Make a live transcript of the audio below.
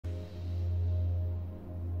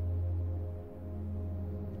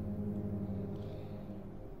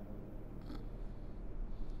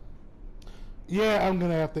Yeah, I'm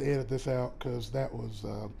gonna have to edit this out because that was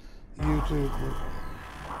YouTube.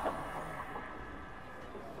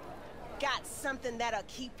 Got something that'll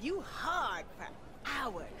keep you hard for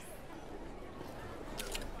hours.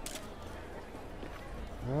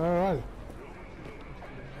 Alright.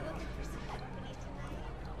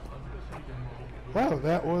 Well,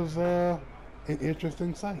 that was an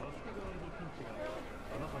interesting sight.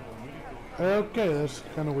 Okay, that's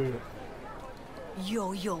kind of weird.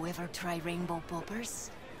 Yo, ever try rainbow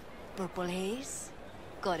poppers? Purple haze?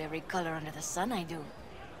 Got every color under the sun, I do.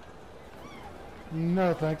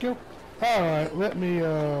 No, thank you. Alright, let me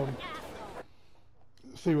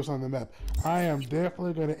see what's on the map. I am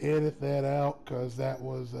definitely going to edit that out because that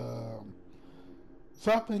was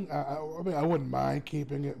something, I mean, I wouldn't mind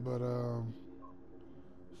keeping it, but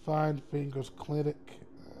Find Fingers Clinic.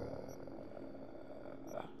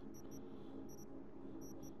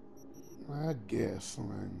 I guess, I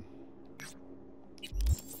mean.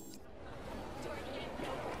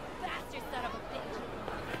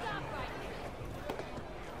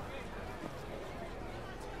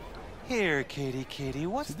 Here, kitty,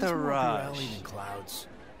 what's the rush? In clouds.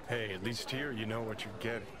 Hey, at least here you know what you're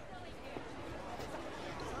getting.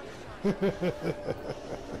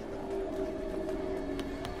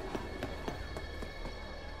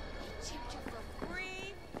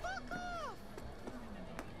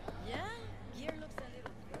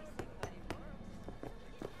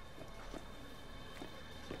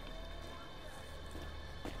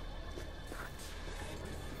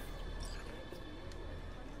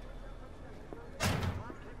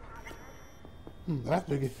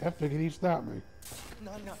 I figured he'd stop me.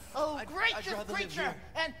 No. Oh, gracious creature!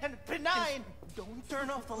 And benign! Don't turn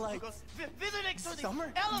off the lights. Visiting to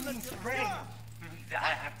the elements of rain. I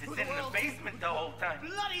have to sit in the basement the whole time.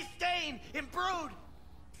 Bloody stain, imbrued!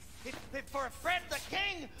 If for a friend the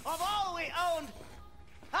king of all we owned,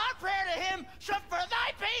 our prayer to him should for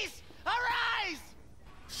thy peace arise!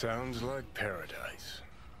 Sounds like paradise.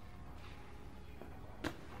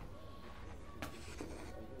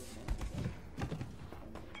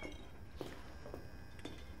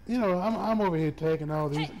 You know, I'm over here taking all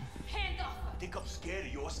these. Hey, hands off! Think I'm scared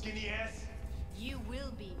of your skinny ass? You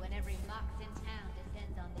will be when every mox in town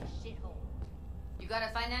descends on this shithole. You got a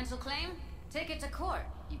financial claim? Take it to court,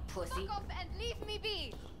 you pussy. Fuck off and leave me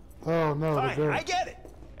be! Oh no, the Fine, girl. I get it.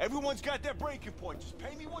 Everyone's got their breaking point. Just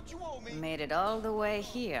pay me what you owe me. Made it all the way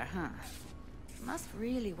here, huh? Must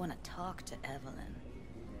really want to talk to Evelyn.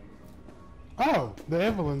 Oh, the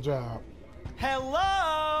Evelyn job.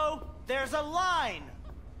 Hello? There's a line.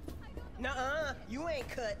 Nuh-uh, you ain't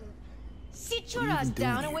cutting. Sit your ass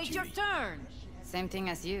down and wait your turn. Same thing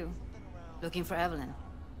as you. Looking for Evelyn.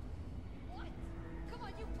 Come on,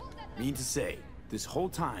 you pulled that. Mean to say, this whole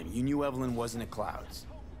time you knew Evelyn wasn't at Clouds.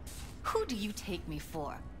 Who do you take me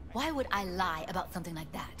for? Why would I lie about something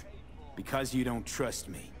like that? Because you don't trust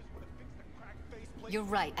me. You're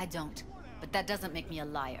right, I don't. But that doesn't make me a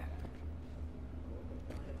liar.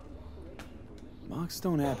 Mox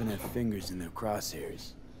don't happen to have fingers in their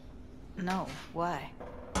crosshairs. No, why?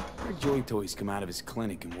 Our joy toys come out of his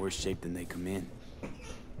clinic in worse shape than they come in.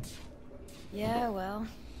 Yeah, well,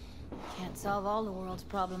 can't solve all the world's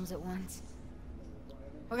problems at once.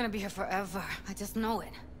 We're gonna be here forever, I just know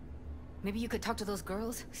it. Maybe you could talk to those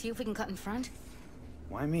girls, see if we can cut in front?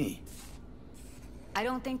 Why me? I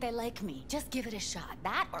don't think they like me. Just give it a shot.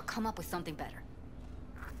 That or come up with something better.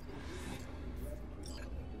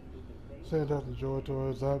 Send out the joy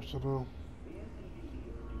toys optional.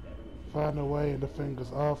 Find a way into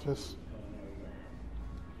Fingers' office.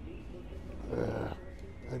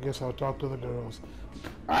 I guess I'll talk to the girls.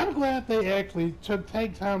 I'm glad they actually took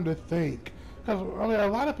take time to think. Because, I mean, a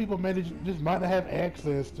lot of people just might not have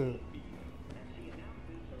access to it.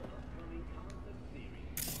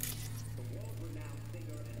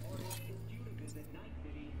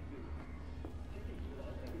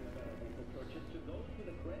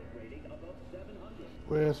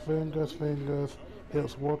 Where's Fingers? Fingers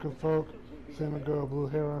helps working folk. Send a girl with blue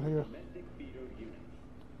hair on here.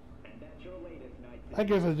 I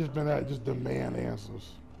guess I've just been out just demand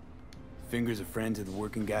answers. Fingers a friend to the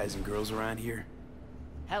working guys and girls around here?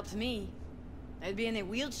 Helped me. I'd be in a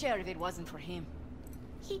wheelchair if it wasn't for him.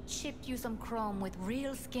 He chipped you some chrome with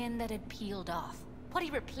real skin that had peeled off. What he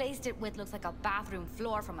replaced it with looks like a bathroom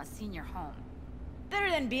floor from a senior home. Better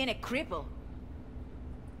than being a cripple.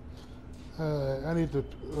 I need to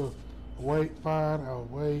wait, fine, I'll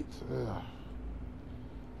wait.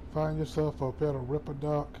 Find yourself a better ripper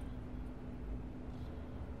dock.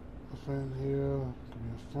 A friend here, can be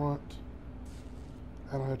in front.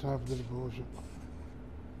 I don't have time for this bullshit.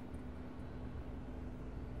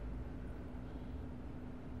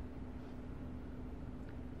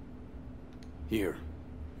 Here.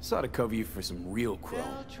 This ought to cover you for some real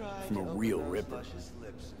chrome. From a real ripper.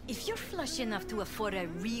 If you're flush enough to afford a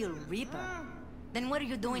real reaper, then what are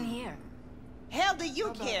you doing here? Hell do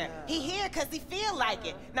you care? He here cause he feel like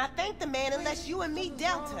it. Now thank the man unless you and me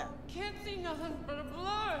dealt her. Can't see nothing but a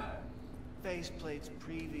blur. Faceplate's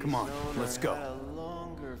previous Come on, owner let's go. had a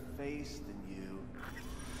longer face than you.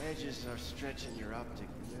 Edges are stretching your optic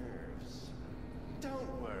nerves.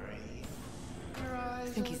 Don't worry. Your eyes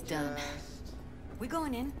I think he's done. We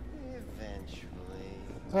going in? Eventually.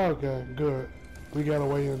 Okay, good. We got a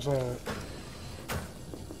way inside.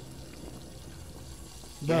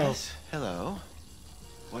 No, Yes, hello.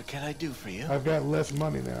 What can I do for you? I've got less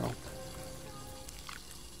money now.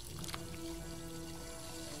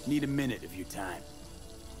 Need a minute of your time.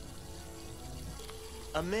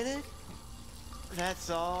 A minute?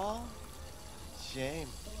 That's all? Shame.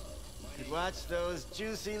 Could watch those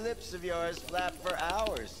juicy lips of yours flap for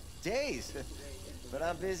hours, days. But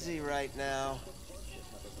I'm busy right now.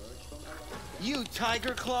 You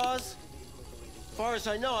tiger claws? Far as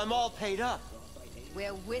I know, I'm all paid up.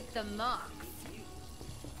 We're with the Mox.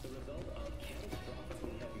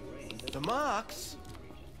 The Mox?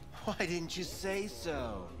 Why didn't you say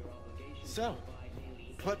so? So,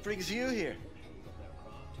 what brings you here?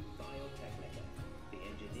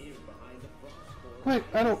 Wait,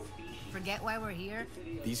 I don't... Forget why we're here?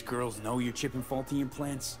 These girls know you're chipping faulty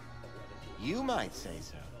implants? You might say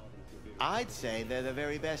so. I'd say they're the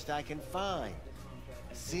very best I can find.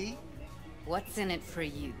 See? What's in it for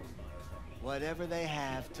you? Whatever they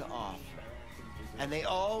have to offer. And they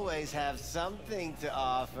always have something to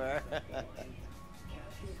offer.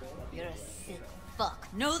 You're a sick fuck.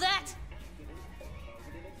 Know that?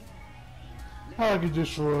 I could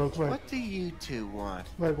just shrug. Like, What do you two want?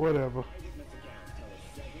 like, whatever.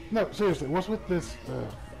 No, seriously, what's with this,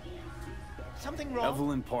 Something wrong?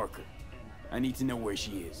 Evelyn Parker. I need to know where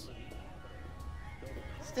she is.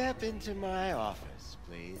 Step into my office,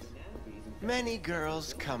 please. Many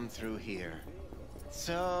girls come through here.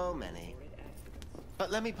 So many.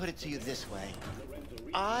 But let me put it to you this way.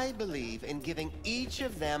 I believe in giving each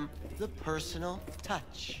of them the personal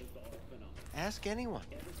touch. Ask anyone.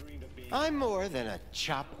 I'm more than a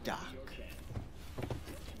chop doc.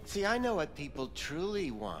 See, I know what people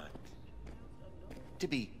truly want.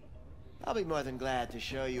 I'll be more than glad to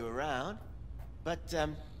show you around. But,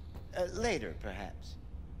 later, perhaps.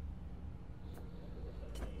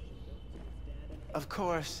 Of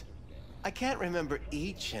course, I can't remember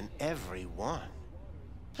each and every one.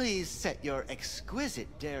 Please set your exquisite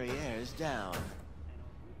derrieres down.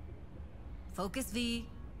 Focus, V.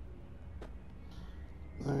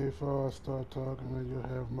 before I start talking, then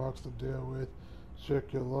you'll have marks to deal with.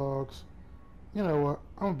 Check your logs. You know what?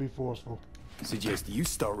 I'm gonna be forceful. Suggest you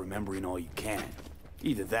start remembering all you can.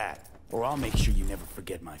 Either that, or I'll make sure you never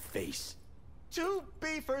forget my face. 2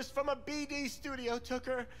 beefers from a BD studio took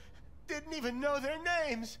her. Didn't even know their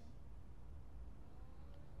names.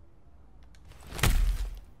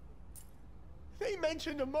 They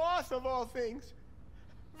mentioned a moth of all things.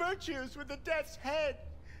 Virtues with the death's head.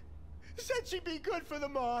 Said she'd be good for the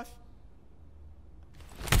moth.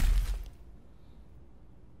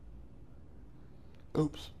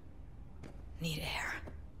 Oops. Need air.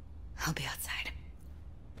 I'll be outside.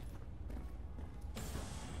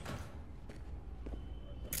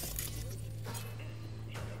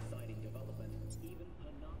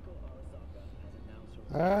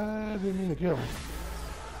 I didn't mean to kill him.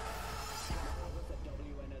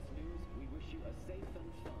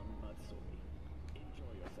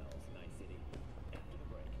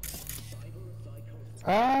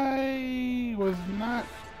 I was not.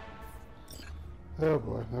 Oh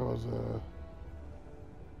boy, that was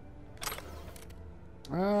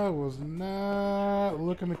I was not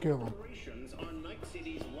looking to kill him. On Night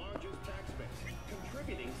City's largest tax base,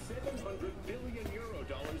 contributing €700 billion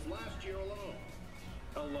last year alone.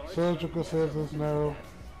 A large Surgical scissors, no.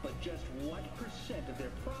 But just what percent of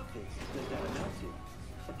their profits does that amount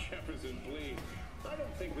to? Jefferson, please. I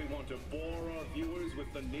don't think we want to bore our viewers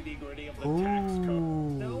with the nitty-gritty of the tax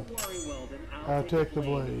code. Don't worry, Weldon. I'll take the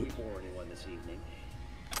blade. We bore anyone this evening.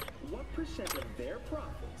 What percent of their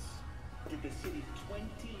profits did the city's 20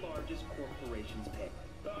 largest corporations pay?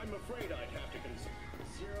 I'm afraid I'd have to consider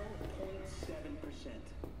 0.7%.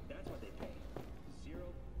 That's what they pay.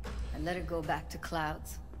 I let her go back to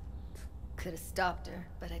Clouds. Could have stopped her,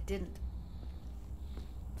 but I didn't.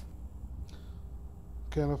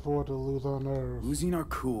 Can't afford to lose our nerve. Losing our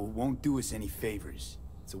cool won't do us any favors.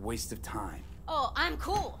 It's a waste of time. Oh, I'm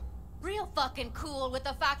cool. Real fucking cool with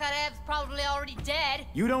the fact that Ev's probably already dead.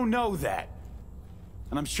 You don't know that.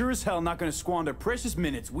 And I'm sure as hell not gonna squander precious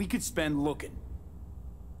minutes we could spend looking.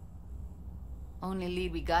 Only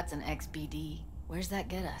lead we got's an XBD. Where's that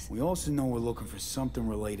get us? We also know we're looking for something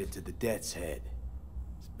related to the Death's Head.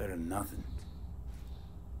 It's better than nothing.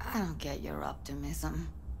 I don't get your optimism.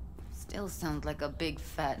 Still sounds like a big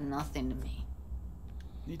fat nothing to me.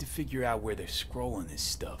 Need to figure out where they're scrolling this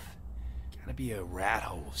stuff. Gotta be a rat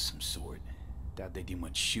hole of some sort. Doubt they do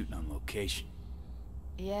much shooting on location.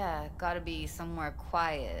 Yeah, gotta be somewhere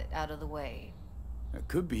quiet, out of the way. It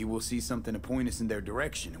could be we'll see something to point us in their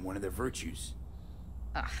direction in one of their virtues.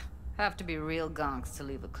 Have to be real gonks to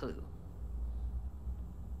leave a clue.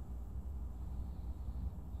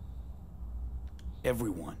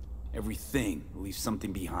 Everyone, everything leaves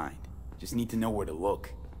something behind. Just need to know where to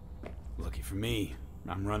look. Lucky for me,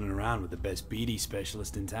 I'm running around with the best BD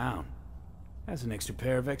specialist in town. Has an extra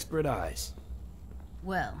pair of expert eyes.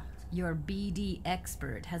 Well, your BD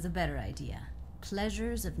expert has a better idea.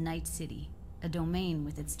 Pleasures of Night City, a domain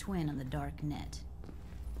with its twin on the dark net.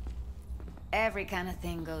 Every kind of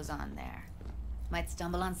thing goes on there. Might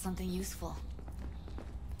stumble on something useful.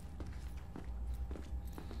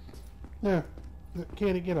 Yeah,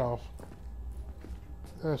 Kitty, get off.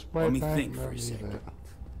 Let me think for a second.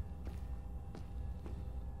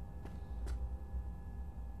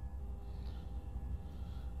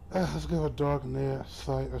 Let's give a darknet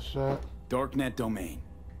site a shot. Darknet domain.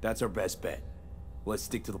 That's our best bet. Let's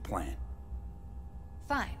stick to the plan.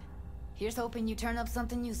 Fine. Here's hoping you turn up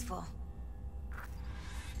something useful.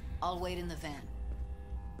 I'll wait in the van.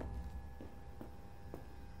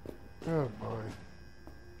 Oh boy.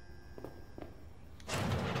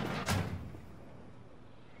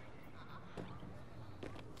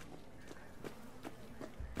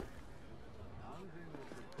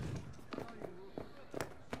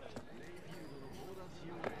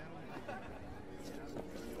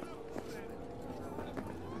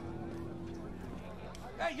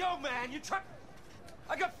 Hey, yo, man, you try...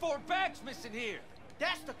 I got 4 bags missing here.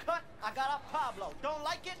 That's the cut I got off Pablo. Don't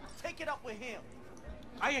like it? Take it up with him.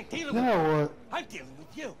 I ain't dealing You with know you. what? I'm dealing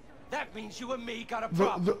with you. That means you and me got a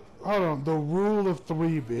problem. Hold on, the rule of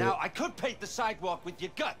 3 bit. Now, I could paint the sidewalk with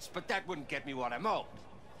your guts, but that wouldn't get me what I'm owed.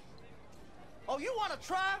 Oh, you want to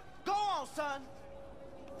try? Go on, son.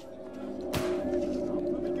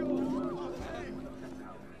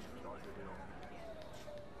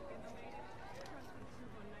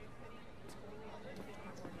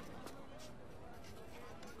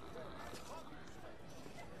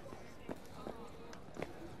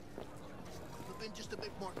 Been just a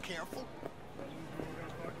bit more careful.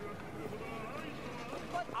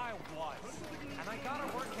 But I was, and I gotta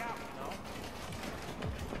work out, you know?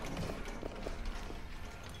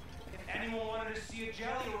 If anyone wanted to see a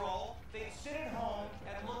jelly roll, they'd sit at home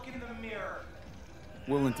and look in the mirror.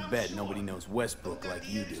 Willing to bet nobody knows Westbrook like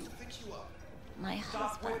you do. My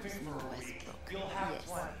husband's in Westbrook.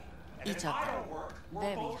 Yes. Each of them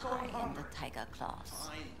very high in the tiger class.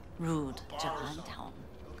 Ruled Japantown.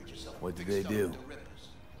 What did they do?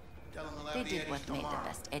 They did what made the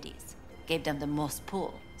best eddies. Gave them the most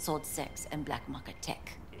pull, sold sex and black market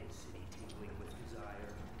tech.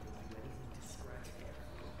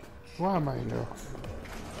 Why am I here?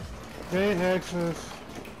 Gain access.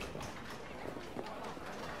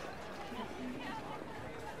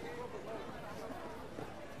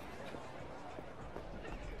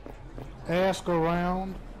 Ask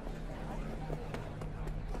around.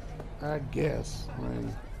 I guess. I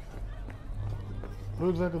mean, who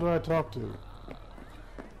exactly do I talk to?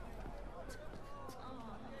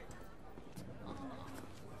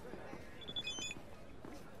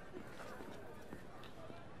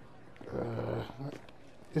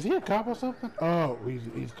 Is he a cop or something? Oh,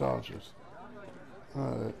 he's cautious.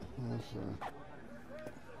 Alright, let's see.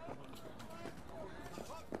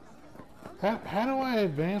 How do I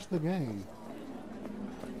advance the game?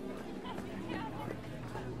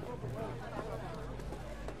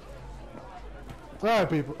 Alright,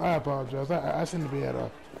 people, I apologize. I seem to be at a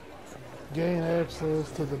gain access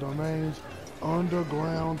to the domain's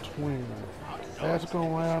underground twin. Ask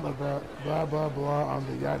around about blah blah blah on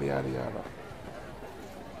the yada yada yada.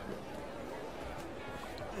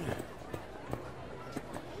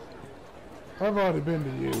 I've already been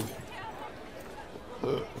to you.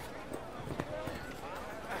 Ugh.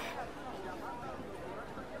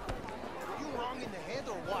 You wrong in the head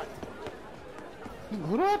or what?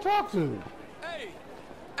 Who do I talk to?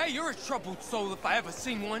 Hey, you're a troubled soul if I ever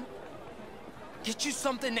seen one. Get you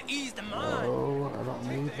something to ease the mind. Oh, I don't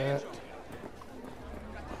need that.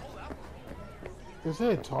 They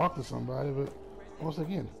said talk to somebody, but once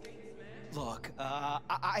again. Look,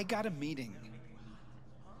 I got a meeting.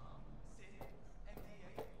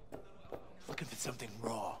 something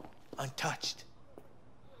raw, untouched.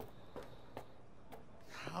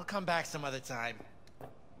 I'll come back some other time.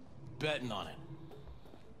 Betting on it.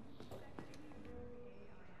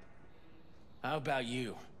 How about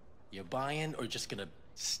you? You buying or just gonna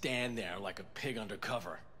stand there like a pig under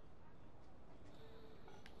cover?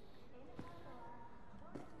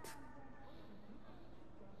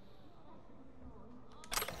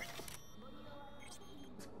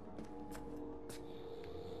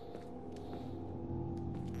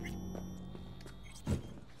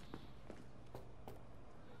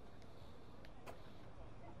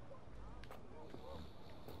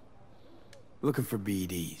 Looking for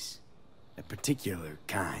BDs. A particular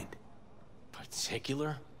kind.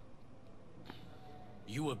 Particular?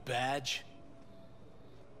 You a badge?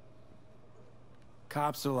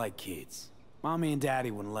 Cops are like kids. Mommy and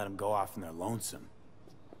Daddy wouldn't let them go off in their lonesome.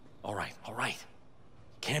 All right.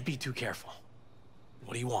 Can't be too careful.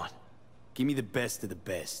 What do you want? Give me the best of the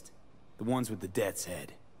best. The ones with the death's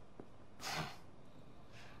head.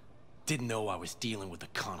 Didn't know I was dealing with a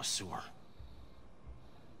connoisseur.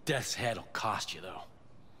 Death's head'll cost you, though.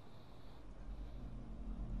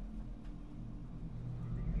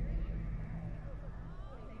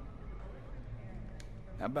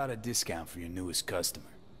 How about a discount for your newest customer?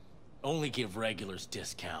 Only give regulars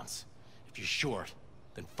discounts. If you're short,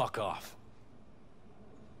 then fuck off.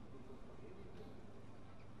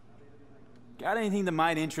 Got anything that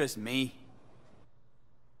might interest me?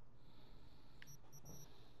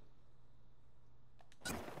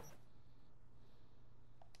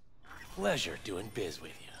 Pleasure doing biz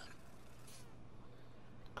with you.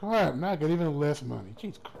 Crap, now I get even less money.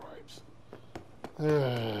 Jesus Christ.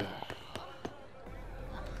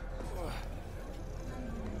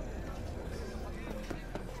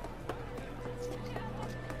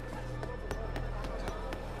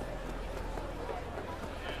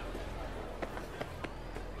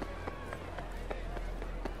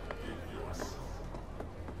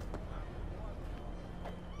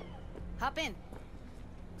 Hop in.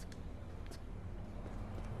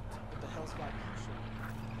 What the hell's got you?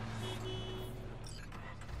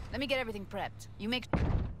 Let me get everything prepped. You make...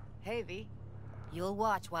 Hey, V. You'll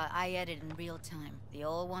watch while I edit in real time. The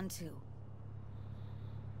old one, too.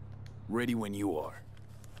 Ready when you are.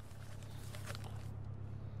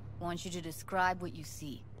 Want you to describe what you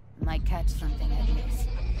see. Might catch something at least.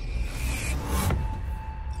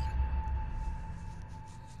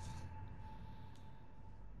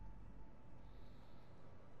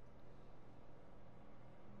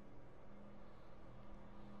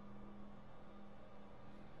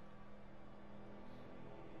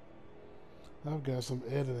 I've got some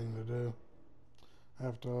editing to do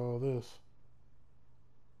after all this.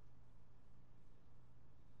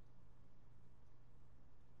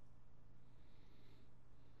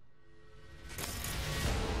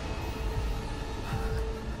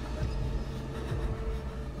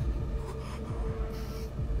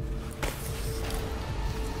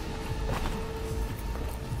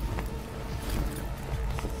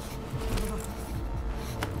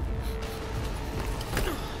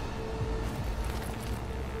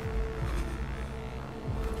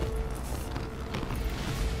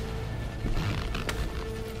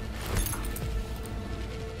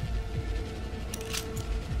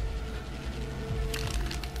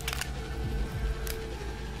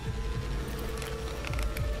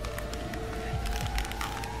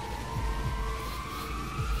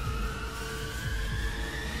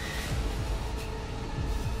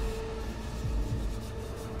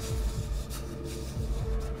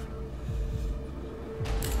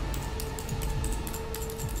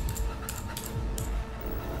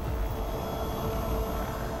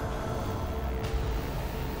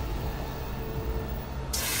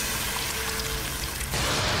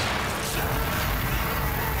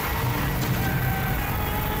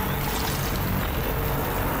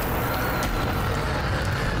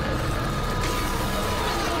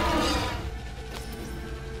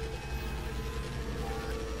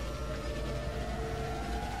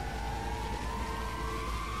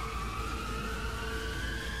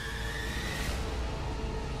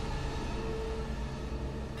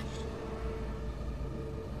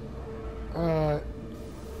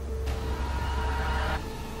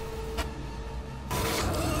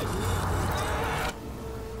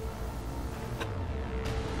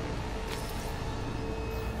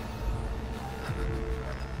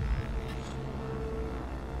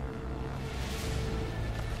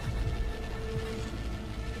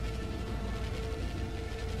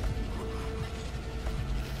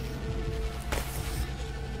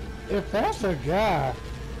 If that's a guy,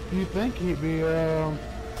 you think he'd be,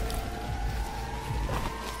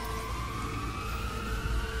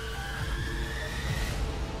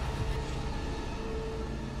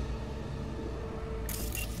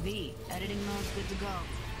 V. Editing mode's good to go.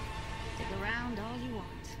 Stick around all you want.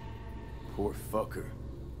 Poor fucker.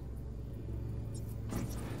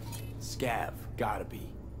 Scav, gotta be.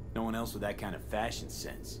 No one else with that kind of fashion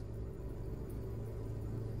sense.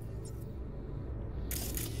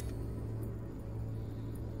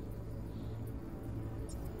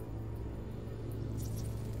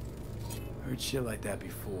 Heard shit like that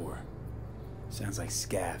before. Sounds like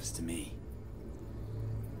scavs to me.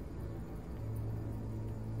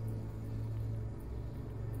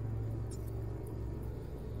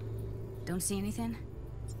 Don't see anything?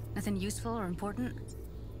 Nothing useful or important?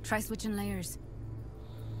 Try switching layers.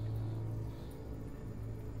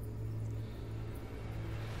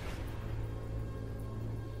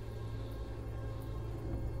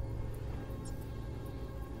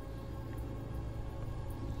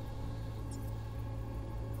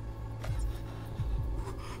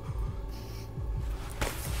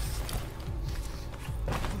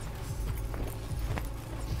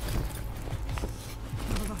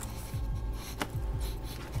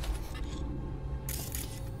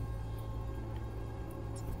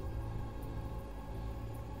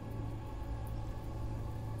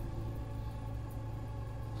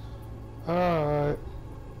 Alright.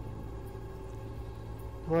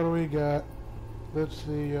 What do we got? Let's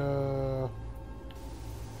see,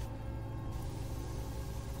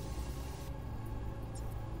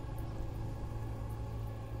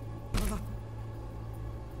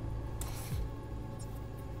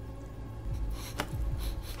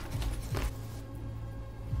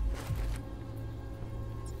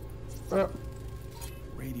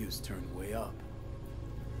 Radio's turned way up.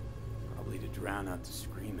 Probably to drown out the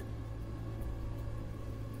screaming.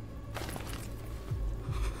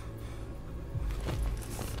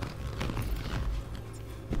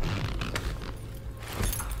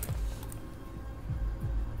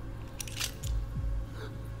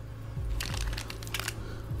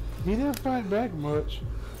 he didn't fight back much.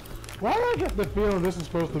 Why do I get the feeling this is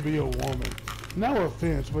supposed to be a woman? No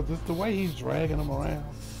offense, but this, the way he's dragging them around.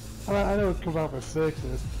 I know it comes off as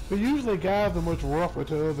sexist, but usually guys are much rougher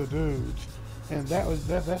to other dudes, and that was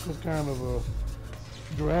kind of a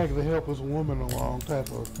drag the helpless woman along type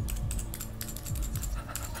of.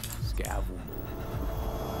 Scav woman.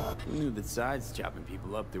 Who knew that sides chopping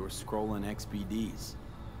people up, they were scrolling XBDs?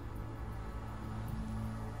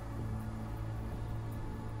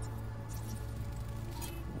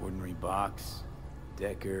 Ordinary box,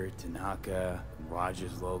 Decker, Tanaka, and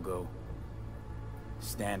Rogers logo.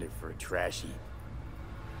 Standard for a trash heap.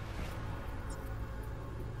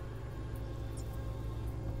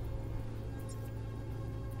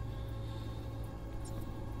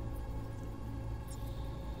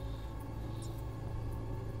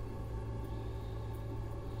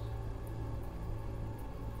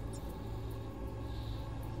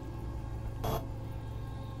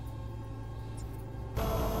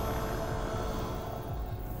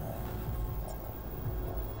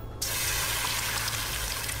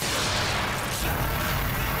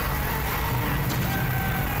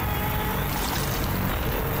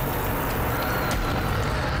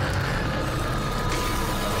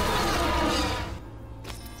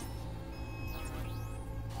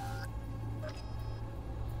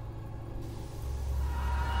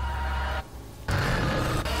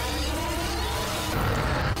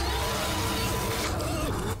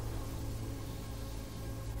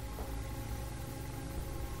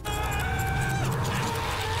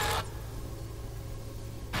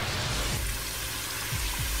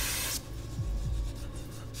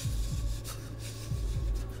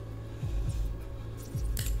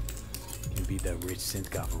 Beat that rich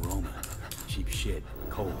synth-goth aroma. Cheap shit.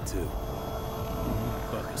 Cold, too.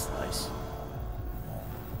 Bucket slice.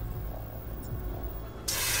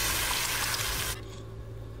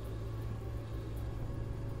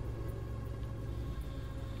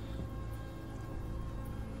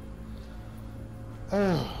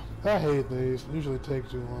 I hate these. They usually take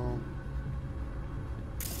too long.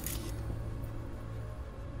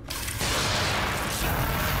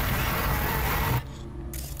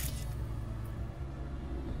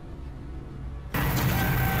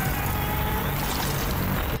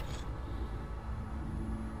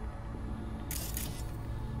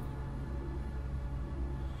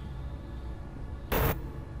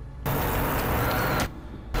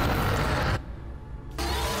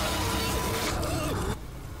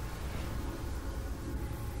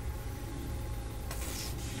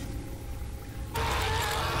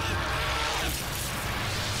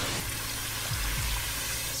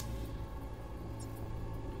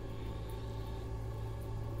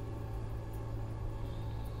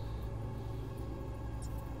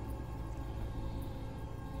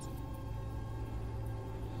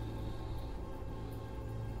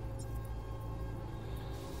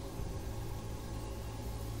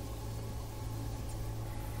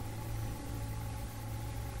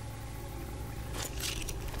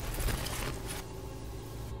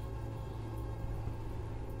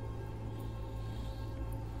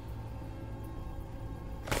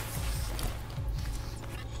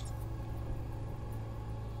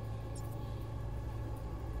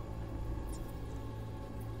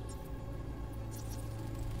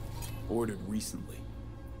 Ordered recently.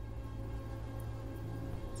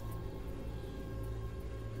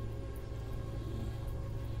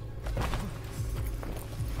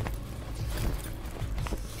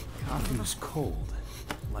 Coffee was cold,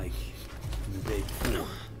 like the day before.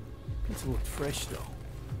 Pizza looked fresh though.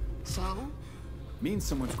 So? Means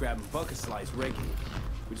someone's grabbing bucket slice regularly,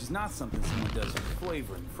 which is not something someone does with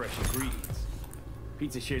flavor and fresh ingredients.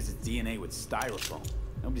 Pizza shares its DNA with styrofoam.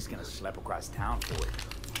 Nobody's gonna schlep across town for it.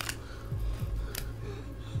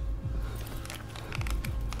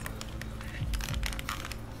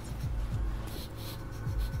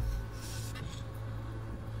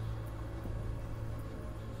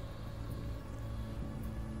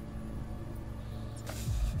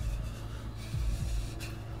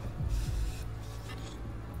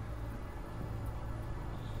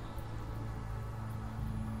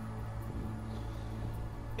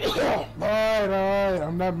 Alright,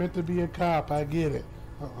 I'm not meant to be a cop, I get it.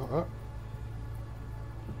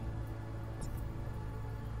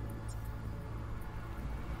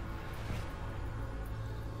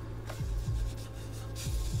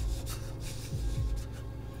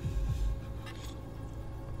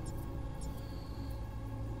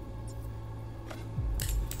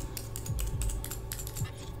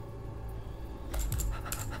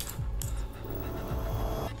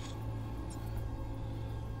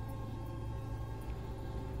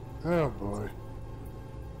 Oh boy.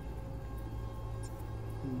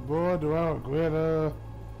 Boy, do I regret having to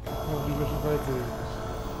do missions like this.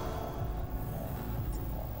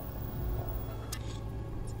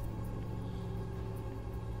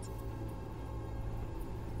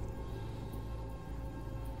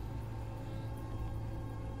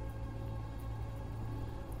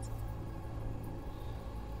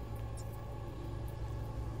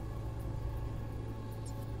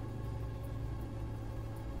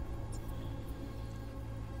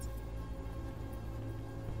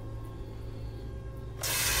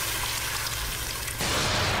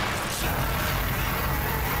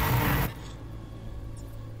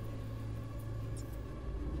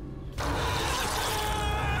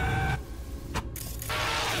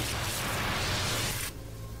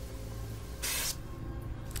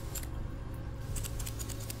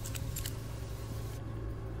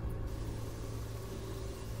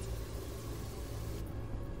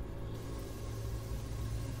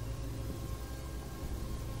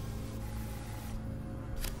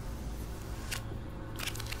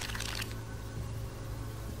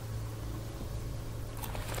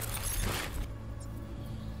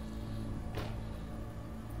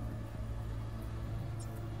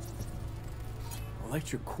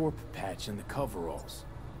 Electric core patch in the coveralls.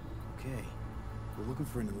 Okay, we're looking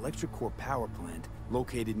for an electric core power plant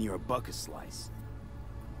located near a bucket slice.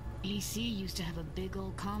 EC used to have a big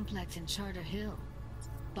old complex in Charter Hill.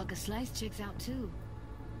 Bucket Slice checks out too.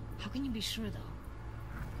 How can you be sure though?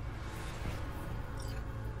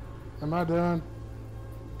 Am I done?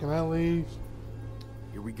 Can I leave?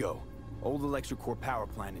 Here we go. Old electric core power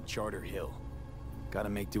plant in Charter Hill. Gotta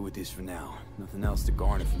make do with this for now. Nothing else to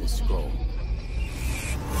garner from this scroll.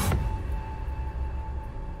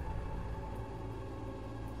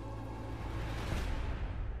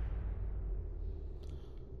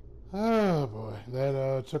 Oh boy,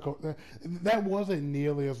 that wasn't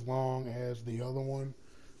nearly as long as the other one.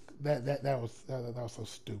 That was so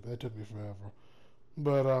stupid. That took me forever.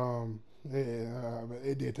 But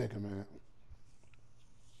it did take a minute.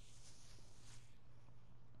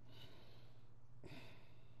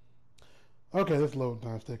 Okay, this load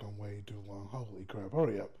time's taking way too long. Holy crap!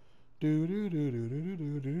 Hurry up! Hurry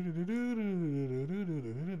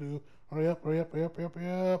up! Hurry up! Hurry up! Hurry up!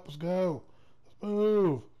 Hurry up! Let's go! Let's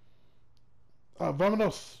move!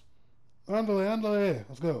 Vámonos! Ándale! Ándale!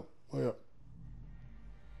 Let's go! Hurry up!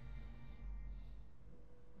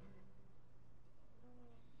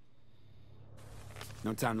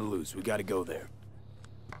 No time to lose. We gotta go there.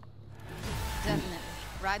 Definitely.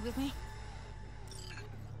 Ride with me?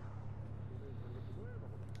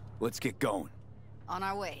 Let's get going. On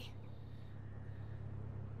our way.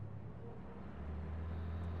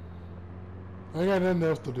 I got nothing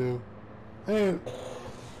else to do. Hey,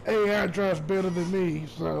 AI drives better than me,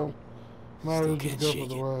 so might as well just go for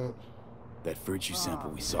the ride. That virtue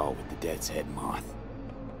sample we saw with the Death's Head moth.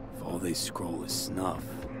 If all they scroll is snuff,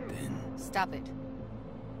 then... Stop it.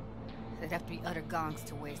 They'd have to be utter gonks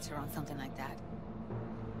to waste her on something like that.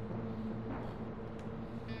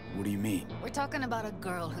 What do you mean? We're talking about a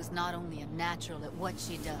girl who's not only a natural at what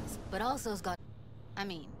she does, but also has got... I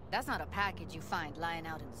mean, that's not a package you find lying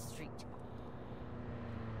out in the street.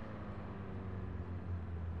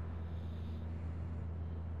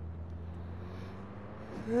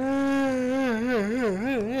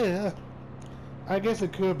 I guess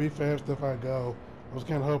it could be faster if I go. I was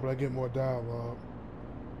kind of hoping I'd get more dialogue.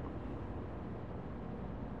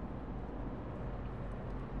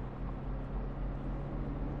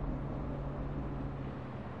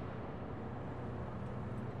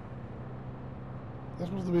 That's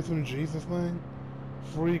supposed to be some Jesus thing?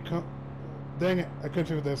 Dang it, I couldn't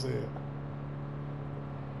see what that said.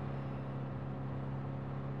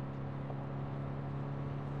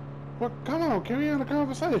 Well, come on, carry on the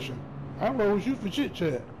conversation. I roll with you for chit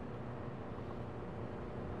chat.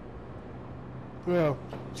 Well,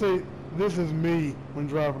 see, this is me when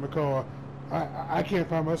driving the car. I can't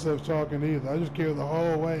find myself talking either. I just carry the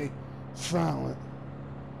whole way silent.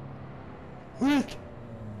 Which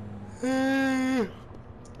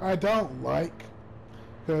I don't like,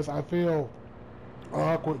 because I feel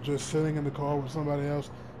awkward just sitting in the car with somebody else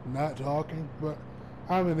not talking, but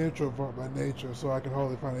I'm an introvert by nature, so I can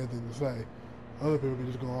hardly find anything to say. Other people can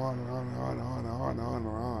just go on and on and on and on and on and on and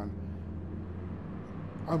on.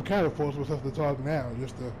 I'm kind of forced myself to talk now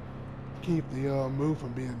just to keep the mood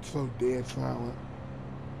from being so dead silent.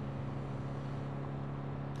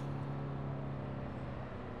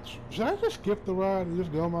 Should I just skip the ride and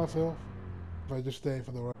just go myself? If I just stay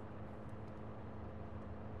for the ride?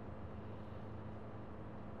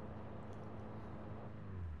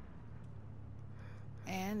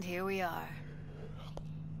 And here we are.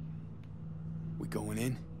 We going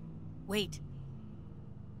in? Wait.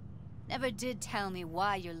 Never did tell me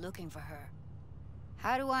why you're looking for her.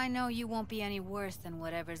 How do I know you won't be any worse than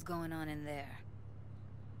whatever's going on in there?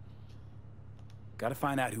 Gotta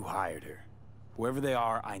find out who hired her. Whoever they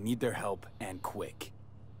are, I need their help, and quick.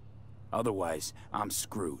 Otherwise, I'm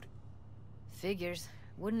screwed. Figures.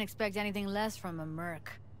 Wouldn't expect anything less from a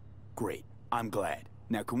merc. Great. I'm glad.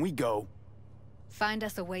 Now can we go? Find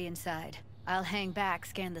us a way inside. I'll hang back,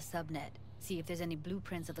 scan the subnet, see if there's any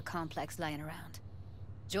blueprints of the complex lying around.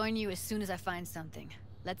 Join you as soon as I find something.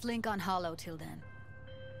 Let's link on Hollow till then.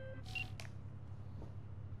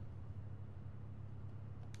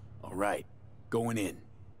 All right. Going in.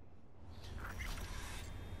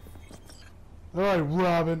 Alright,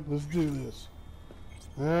 Robin, let's do this.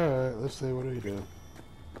 Alright, let's see what do we do.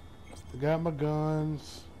 I got my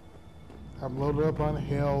guns. I'm loaded up on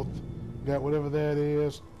health. Got whatever that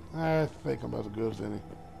is. I think I'm as good as any.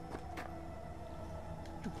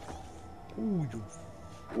 Ooh,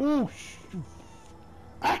 ooh,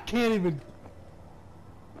 I can't even.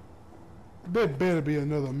 There better be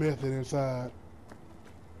another method inside.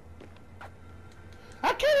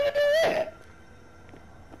 I can't even do that.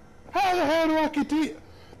 How the hell do I get to?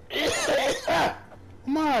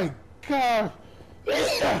 My God.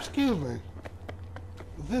 Excuse me.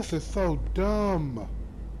 This is so dumb.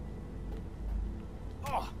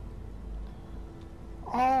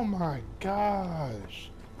 Oh my gosh.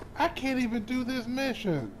 I can't even do this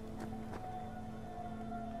mission.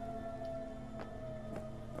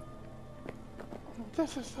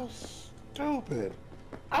 This is so stupid.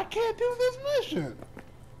 I can't do this mission.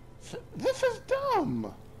 This is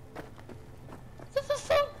dumb. This is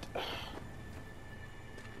so...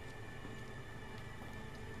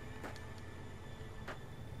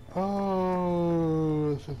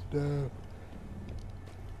 Oh, this is dumb.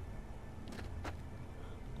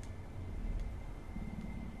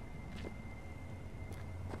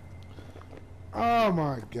 Oh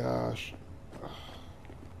my gosh.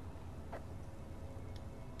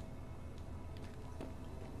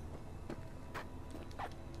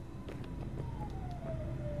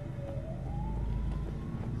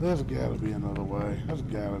 There's gotta be another way. There's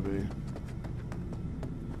gotta be.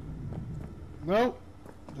 Nope.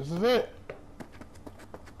 This is it.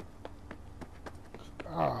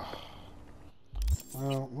 Ah.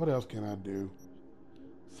 Well, what else can I do?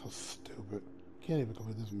 So stupid. Can't even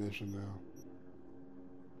complete this mission now.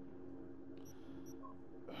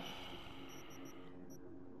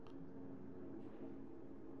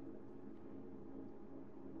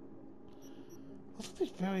 What's with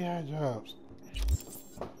these very high jobs?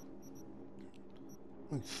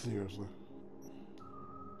 Like, seriously.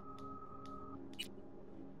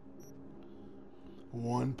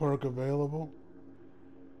 One perk available?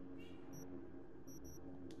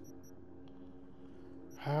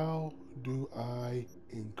 How do I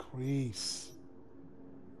increase?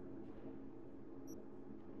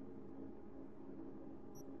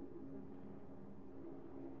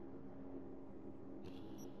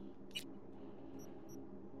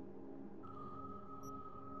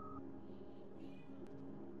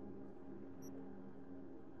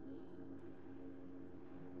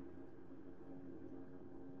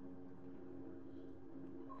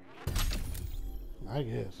 I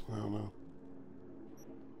guess. I don't know.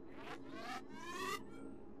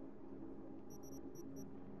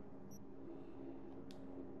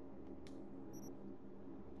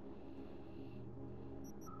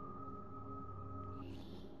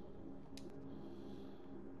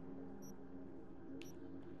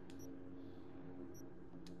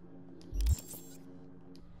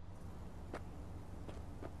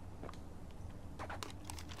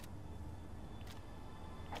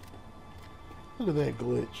 Look at that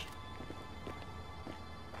glitch.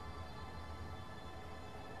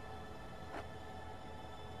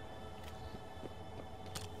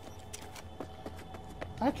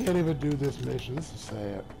 I can't even do this mission. This is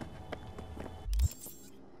sad.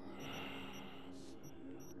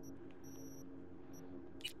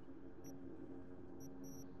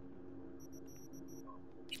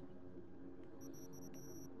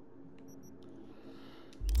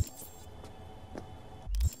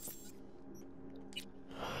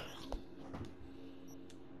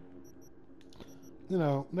 You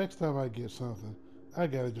know, next time I get something, I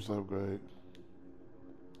gotta just upgrade.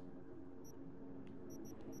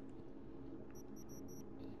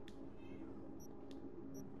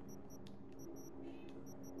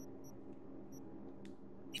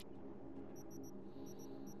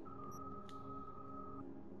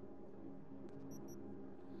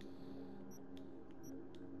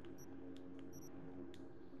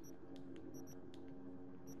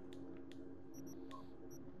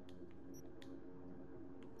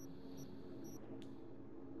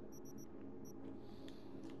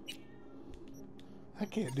 I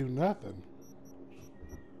can't do nothing.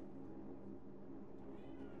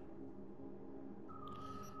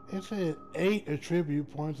 It said 8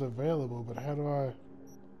 attribute points available, but how do I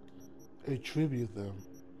attribute them?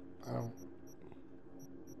 I don't.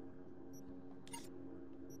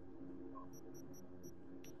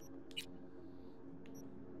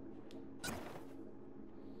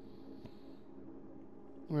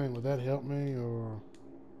 I mean, would that help me, or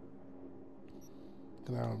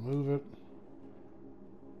can I remove it?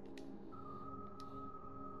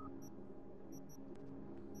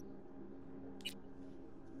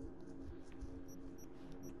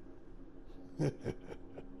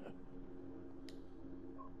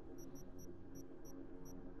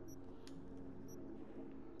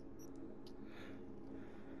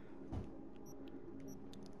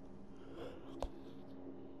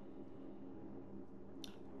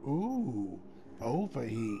 Ooh,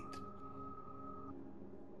 overheat.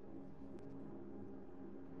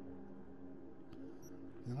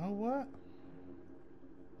 You know what?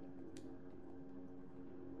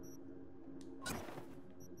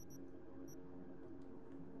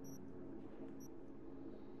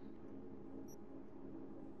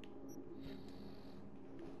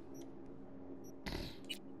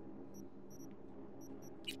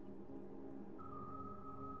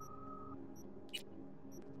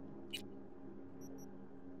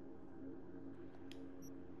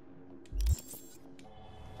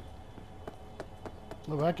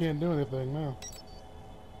 Look, I can't do anything now.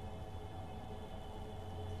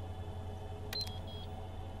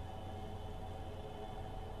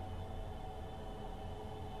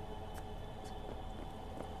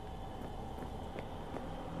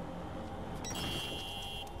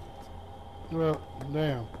 Well,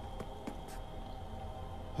 damn.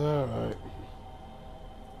 Alright.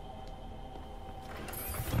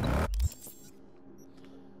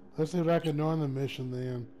 Let's see if I can do on the mission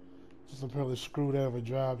then. Since I'm probably screwed out of a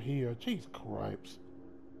job here. Jeez cripes.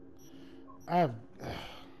 I've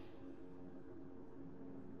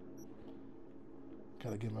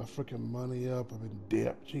gotta get my freaking money up. I'm in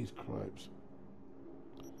debt. Jeez cripes.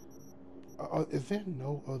 Is there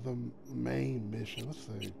no other main mission? Let's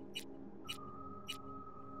see.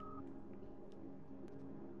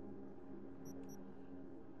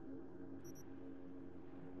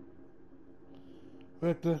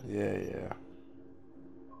 Victor? Yeah.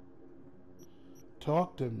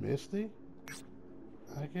 Talk to Misty?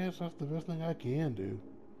 I guess that's the best thing I can do.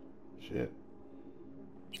 Shit.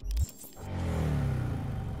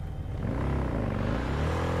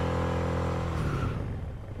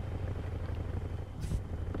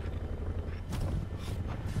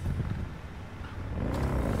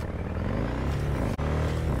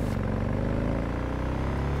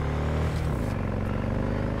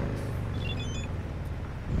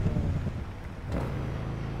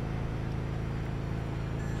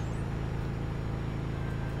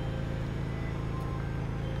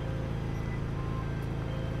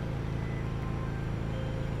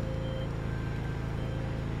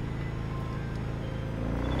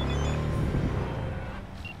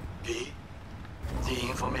 The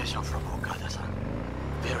information from Okada-san,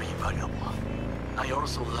 very valuable. I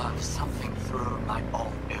also learned something through my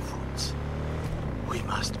own efforts. We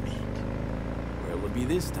must meet. Where will it be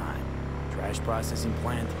this time? Trash processing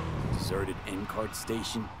plant? Deserted N-cart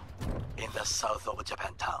station? In the south of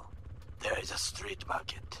Japantown, there is a street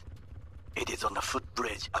market. It is on the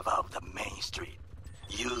footbridge above the main street.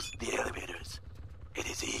 Use the elevators. It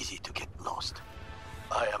is easy to get lost.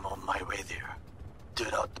 I am on my way there. Do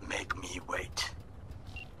not make me wait.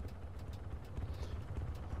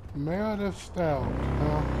 Meredith Stout,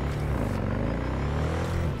 huh?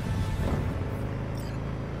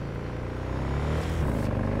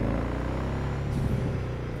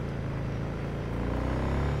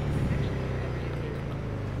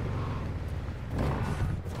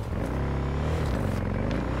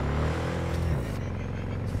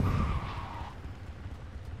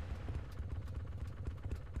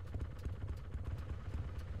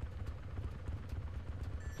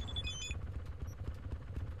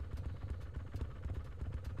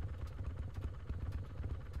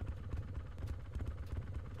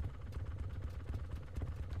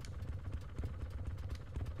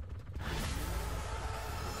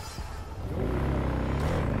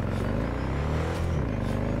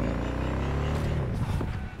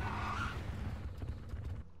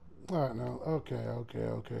 Alright, now, okay.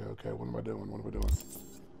 What am I doing? What am I doing?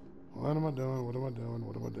 What am I doing? What am I doing?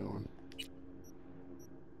 What am I doing?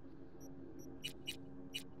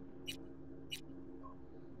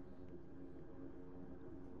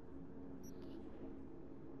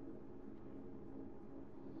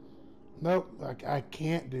 Nope, I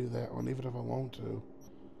can't do that one, even if I want to.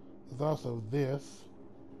 There's also this.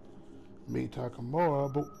 Meet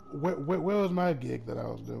Takamura, but where was my gig that I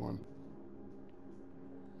was doing?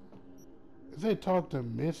 It said talk to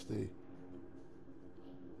Misty.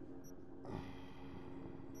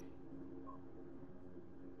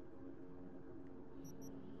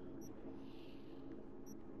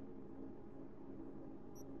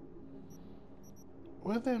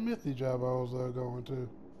 Where's that Misty job I was going to?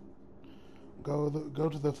 Go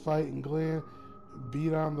to the fight in Glen,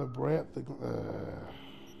 beat on the brat.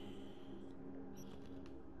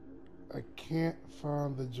 I can't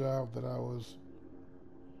find the job that I was.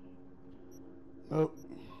 Nope.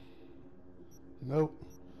 Nope.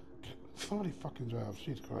 So many fucking jobs.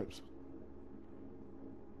 Jeez Christ.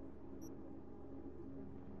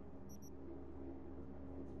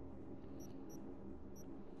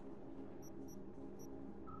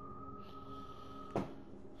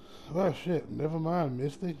 Well, shit. Never mind,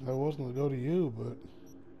 Misty. I was gonna go to you, but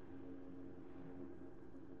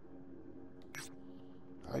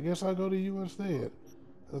I guess I'll go to you instead.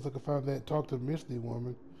 Unless I can find that talk to Misty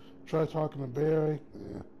woman. Try talking to Barry.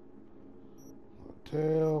 Yeah.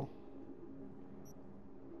 Hotel.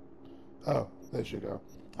 Oh, there she go.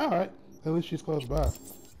 Alright. At least she's close by.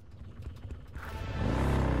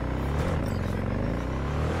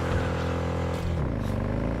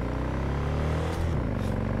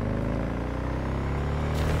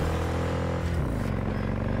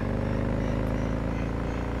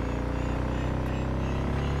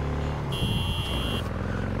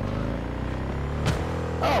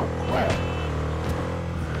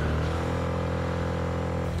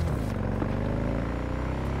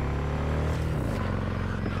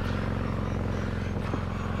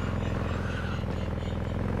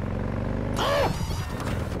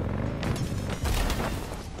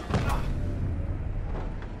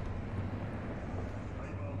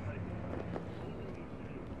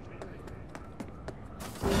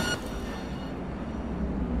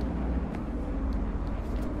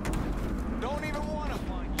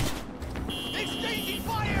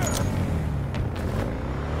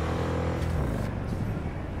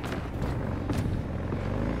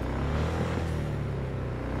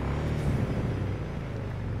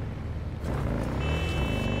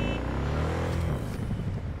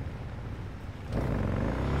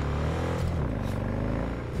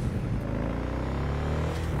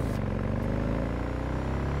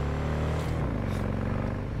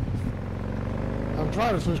 I'm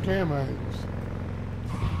trying to switch camera angles.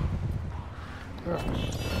 Ugh.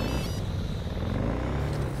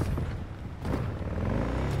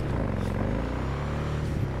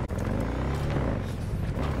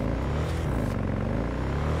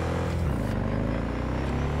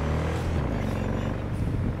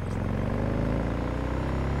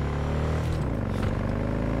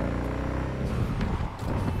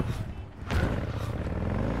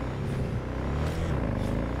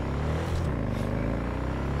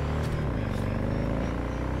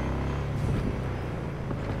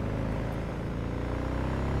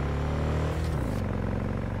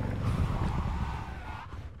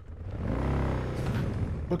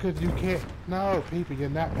 Because you can't. No, people, you're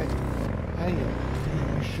not paying.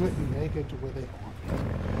 You shouldn't make it to where they want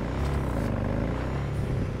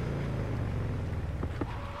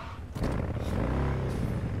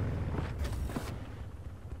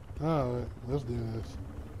you. Alright, let's do this.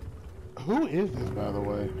 Who is this, by the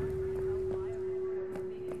way?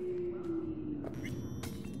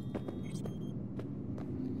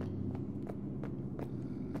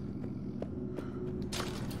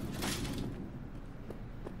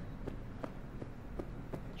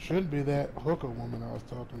 Shouldn't be that hooker woman I was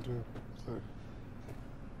talking to. So.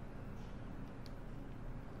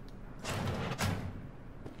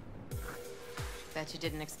 Bet you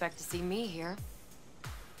didn't expect to see me here.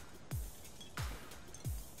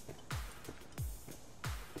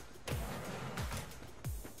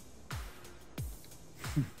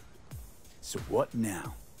 So what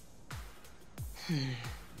now?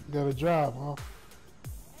 Got a job, huh?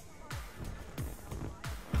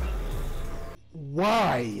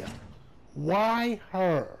 Why? Why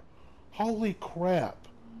her? Holy crap.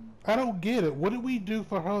 I don't get it. What did we do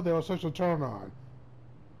for her that was such a turn on?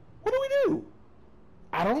 What did we do?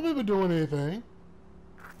 I don't remember doing anything.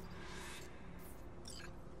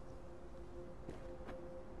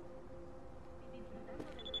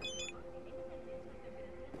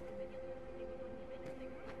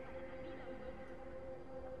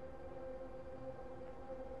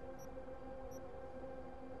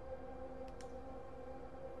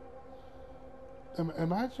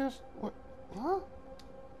 Am I just... what? Huh?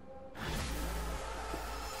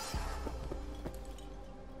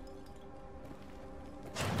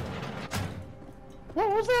 What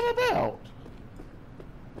was that about?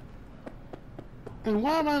 And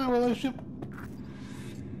why am I in a relationship?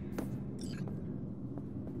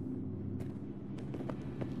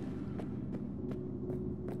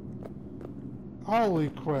 Holy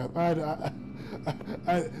crap. I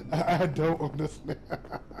don't understand.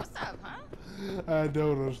 What's up, huh? I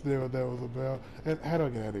don't understand what that was about. And how do I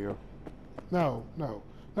get out of here? No. No,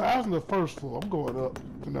 I was on the first floor. I'm going up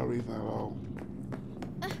for no reason at all.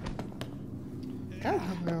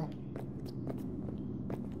 God, now.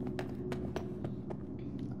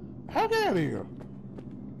 How get out of here?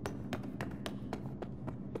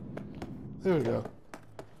 There we go.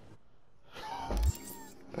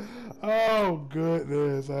 Oh,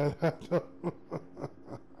 goodness. I don't...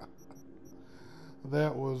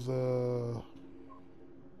 That was,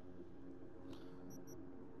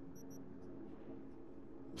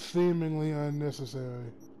 seemingly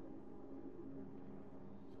unnecessary.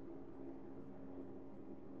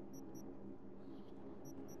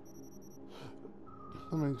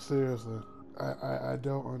 I mean, seriously, I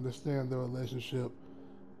don't understand the relationship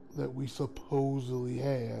that we supposedly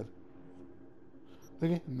had.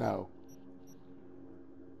 Thinking, no.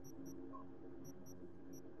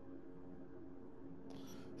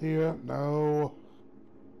 Here, no.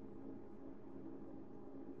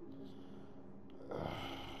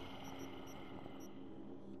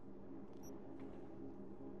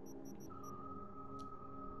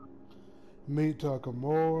 Meet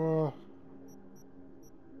Takamura.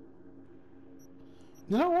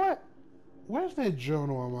 You know what? Where's that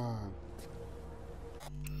journal of mine?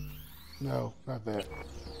 No, not that.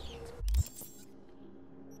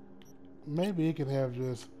 Maybe it can have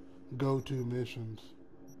just go-to missions.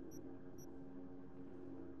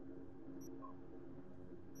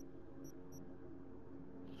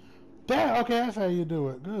 That, okay, that's how you do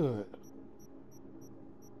it. Good.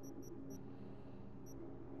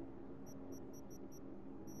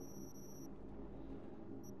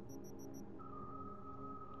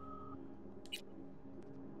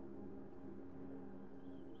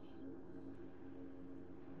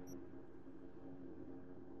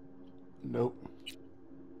 Nope.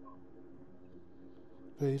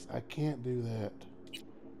 Face, I can't do that.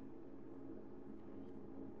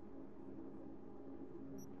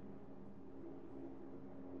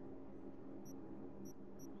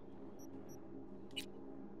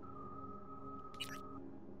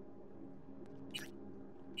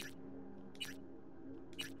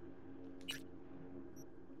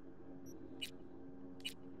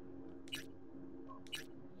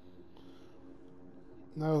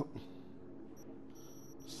 Nope.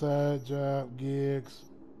 Side job gigs.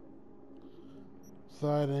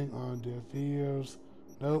 Siding on deaf ears.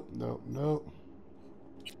 Nope, nope, nope.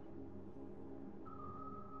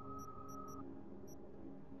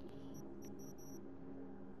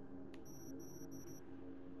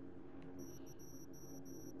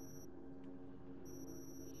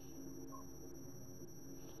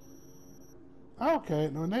 Okay,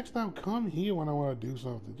 now next time come here when I want to do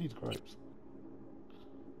something. Jesus Christ.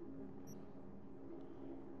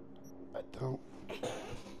 I don't.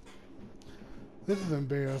 This is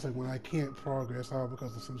embarrassing when I can't progress all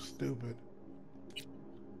because of some stupid.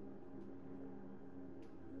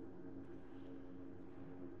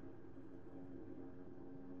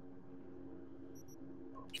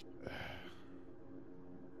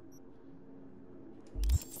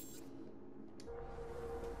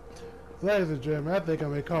 Ladies and gentlemen, I think I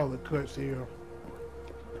may call it quits here.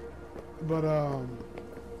 But,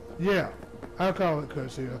 yeah, I'll call it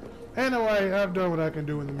quits here. Anyway, I've done what I can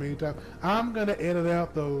do in the meantime. I'm gonna edit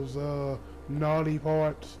out those naughty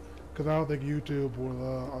parts because I don't think YouTube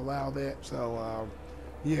will allow that. So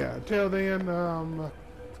yeah, until then,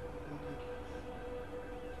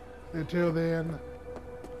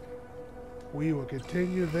 we will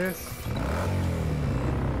continue this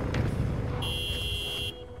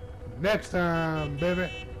next time, baby.